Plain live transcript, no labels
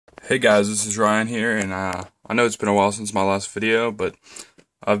Hey guys, this is Ryan here, and I know it's been a while since my last video, but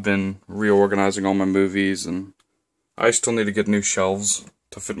I've been reorganizing all my movies, and I still need to get new shelves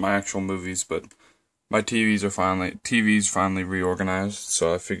to fit my actual movies, but my TV's finally reorganized,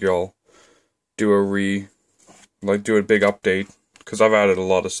 so I figure I'll do do a big update, because I've added a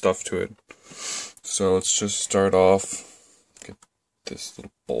lot of stuff to it. So let's just start off, get this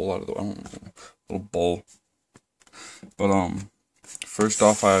little bowl out of the way, little bowl, but first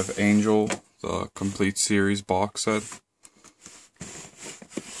off, I have Angel, the complete series box set.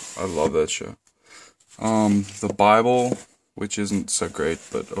 I love that show. The Bible, which isn't so great,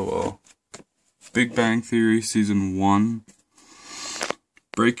 but oh well. Big Bang Theory season 1.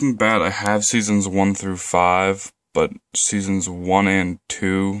 Breaking Bad, I have seasons 1 through 5, but seasons 1 and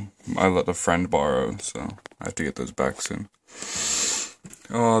 2, I let a friend borrow, so I have to get those back soon.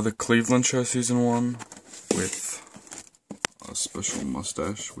 The Cleveland Show season 1 with a special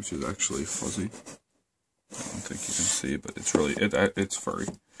mustache, which is actually fuzzy. I don't think you can see, but it's furry.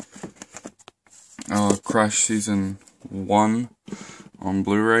 Crash season 1 on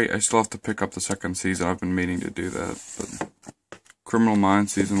Blu-ray. I still have to pick up the second season. I've been meaning to do that. But Criminal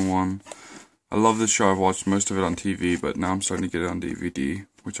Minds season 1. I love this show. I've watched most of it on TV, but now I'm starting to get it on DVD,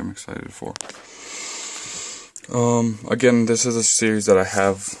 which I'm excited for. Again, this is a series that I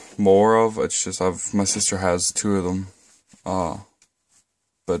have more of. It's just my sister has 2 of them.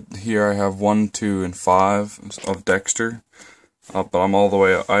 But here I have 1, 2, and 5 of Dexter. But I'm all the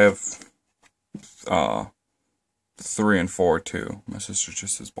way. I have 3 and 4 too. My sister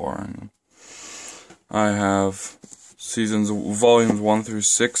just is borrowing them. I have volumes 1 through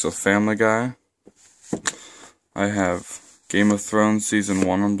 6 of Family Guy. I have Game of Thrones season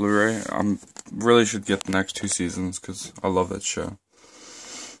 1 on Blu-ray. Really should get the next 2 seasons because I love that show.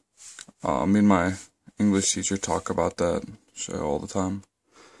 Me and my English teacher talk about that show all the time.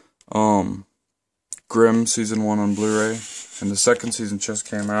 Grimm season 1 on Blu-ray, and the second season just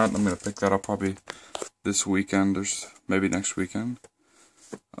came out, and I'm gonna pick that up probably this weekend or maybe next weekend.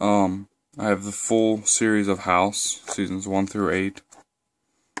 I have the full series of House, seasons 1 through 8.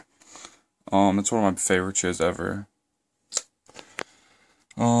 It's one of my favorite shows ever.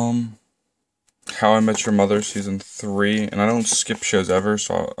 How I Met Your Mother season 3, and I don't skip shows ever,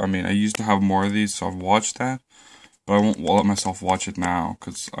 so I used to have more of these, so I've watched that. But I won't let myself watch it now,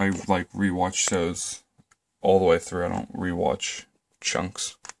 because I rewatch shows all the way through. I don't rewatch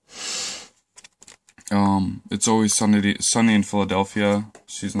chunks. It's Always Sunny in Philadelphia,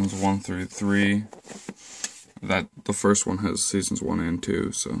 seasons 1 through 3. The first one has seasons 1 and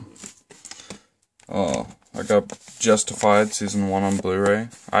 2, so. I got Justified, season 1 on Blu-ray.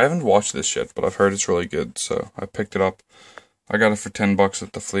 I haven't watched this yet, but I've heard it's really good, so I picked it up. I got it for $10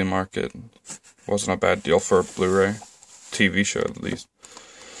 at the flea market. Wasn't a bad deal for a Blu-ray. TV show, at least.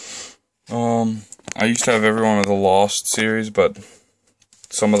 I used to have every one of the Lost series, but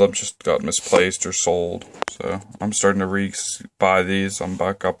some of them just got misplaced or sold. So I'm starting to buy these. I'm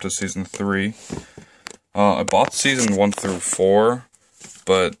back up to season 3. I bought season 1 through 4,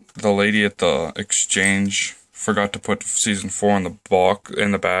 but the lady at the exchange forgot to put season 4 in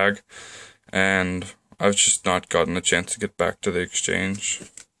the bag, and I've just not gotten a chance to get back to the exchange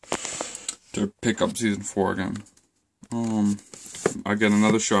to pick up season 4 again. Again,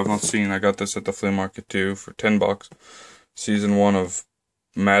 another show I've not seen. I got this at the flea market too for $10. Season 1 of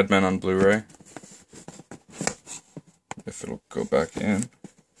Mad Men on Blu-ray. If it'll go back in.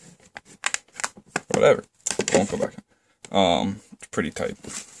 Whatever. It won't go back in. It's pretty tight.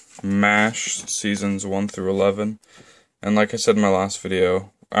 MASH seasons 1 through 11. And like I said in my last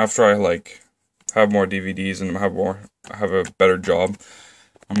video, after I have more DVDs and have a better job,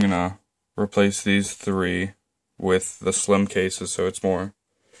 I'm gonna replace these 3 with the slim cases so it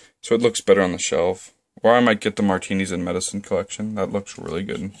looks better on the shelf. Or I might get the Martinis and Medicine collection. That looks really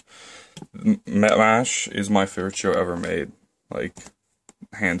good. MASH is my favorite show ever made.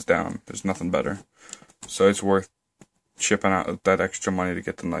 Hands down. There's nothing better. So it's worth shipping out that extra money to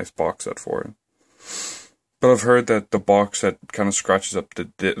get the nice box set for it. But I've heard that the box set kind of scratches up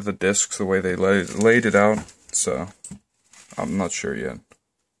the discs the way they laid it out, so I'm not sure yet.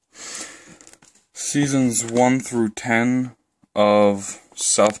 Seasons 1 through 10 of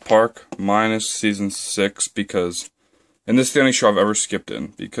South Park, minus season 6, and this is the only show I've ever skipped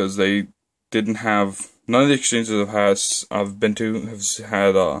in, because they didn't have, none of the exchanges I've been to have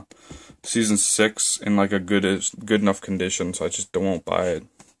had season 6 in a good enough condition, so I just won't buy it.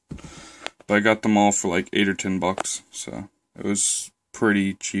 But I got them all for $8 or $10, so it was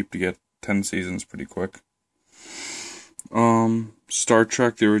pretty cheap to get 10 seasons pretty quick. Star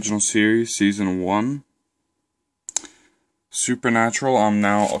Trek, the original series, season 1. Supernatural, I'm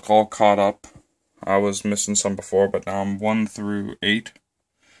now all caught up. I was missing some before, but now I'm 1 through 8.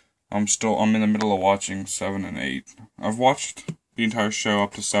 I'm in the middle of watching 7 and 8. I've watched the entire show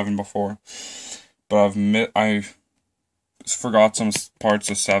up to 7 before, but I forgot some parts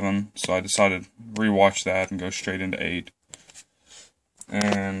of 7, so I decided to rewatch that and go straight into 8.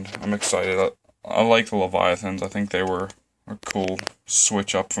 And I'm excited. I like the Leviathans. I think they were a cool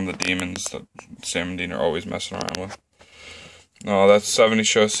switch up from the demons that Sam and Dean are always messing around with. That's 70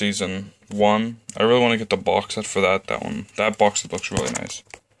 Show Season 1. I really want to get the box set for that. That box set looks really nice.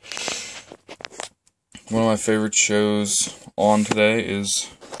 One of my favorite shows on today is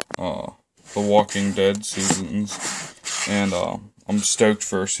The Walking Dead seasons. And I'm stoked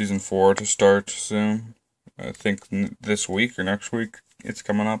for Season 4 to start soon. I think this week or next week it's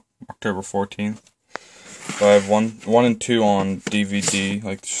coming up, October 14th. So I have 1 and 2 on DVD,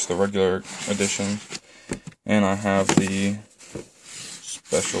 like just the regular editions. And I have the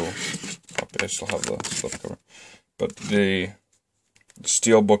special copy. I still have the slipcover. But the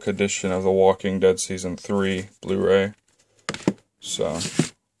Steelbook edition of The Walking Dead Season 3 Blu-ray. So,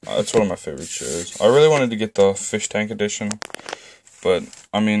 it's one of my favorite shows. I really wanted to get the Fish Tank edition, but,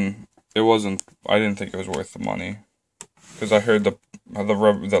 I mean, I didn't think it was worth the money. Because I heard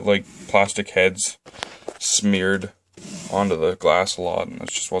that like, plastic heads smeared onto the glass a lot, and it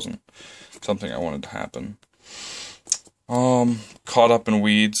just wasn't something I wanted to happen. Caught up in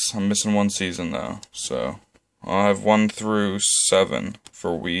Weeds. I'm missing 1 season, though, so I have 1 through 7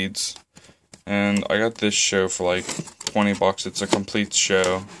 for Weeds. And I got this show for like $20. It's a complete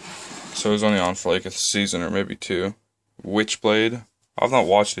show, so it was only on for like a season or maybe 2. Witchblade. I've not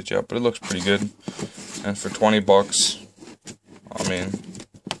watched it yet, but it looks pretty good. And for $20, I mean,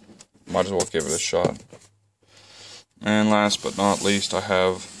 might as well give it a shot. And last but not least, I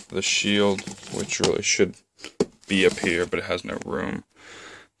have The Shield, which really should be up here, but it has no room.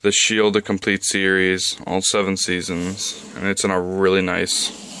 The Shield, a complete series, all 7 seasons, and it's in a really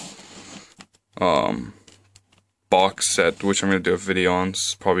nice box set, which I'm going to do a video on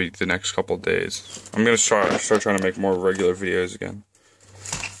probably the next couple of days. I'm going to start trying to make more regular videos again.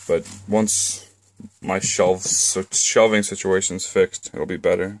 But once my shelving situation's fixed, it'll be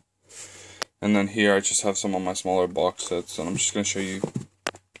better. And then here I just have some of my smaller box sets, and I'm just going to show you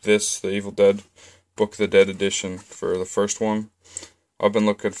this, the Evil Dead Book of the Dead edition for the first one. I've been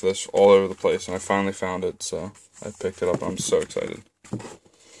looking for this all over the place, and I finally found it, so I picked it up, and I'm so excited.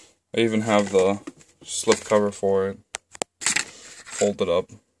 I even have the slipcover for it, folded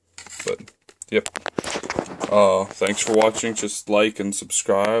up, but, yep. Thanks for watching, just like and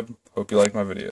subscribe. Hope you like my video.